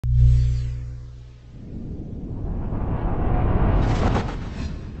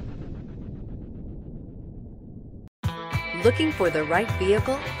Looking for the right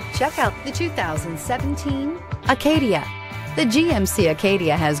vehicle? Check out the 2017 Acadia. The GMC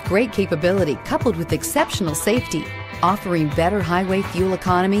Acadia has great capability coupled with exceptional safety, offering better highway fuel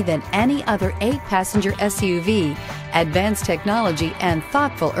economy than any other 8-passenger SUV, advanced technology, and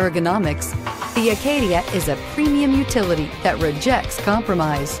thoughtful ergonomics. The Acadia is a premium utility that rejects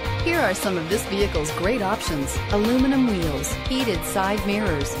compromise. Here are some of this vehicle's great options: aluminum wheels, heated side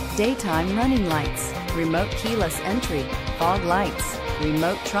mirrors, daytime running lights, remote keyless entry, fog lights,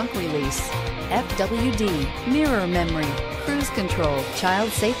 remote trunk release, FWD, mirror memory, cruise control, child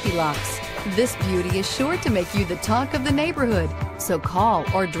safety locks. This beauty is sure to make you the talk of the neighborhood. So call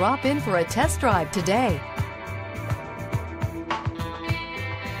or drop in for a test drive today.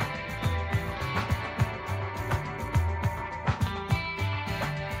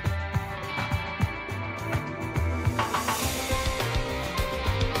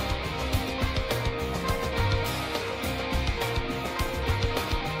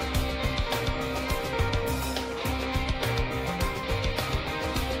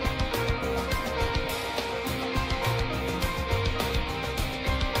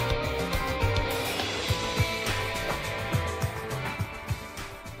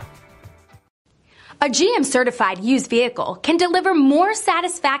 A GM certified used vehicle can deliver more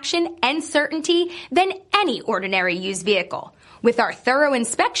satisfaction and certainty than any ordinary used vehicle. With our thorough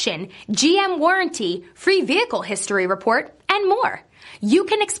inspection, GM warranty, free vehicle history report, and more. You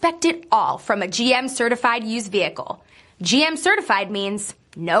can expect it all from a GM certified used vehicle. GM certified means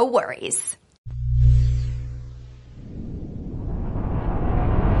no worries.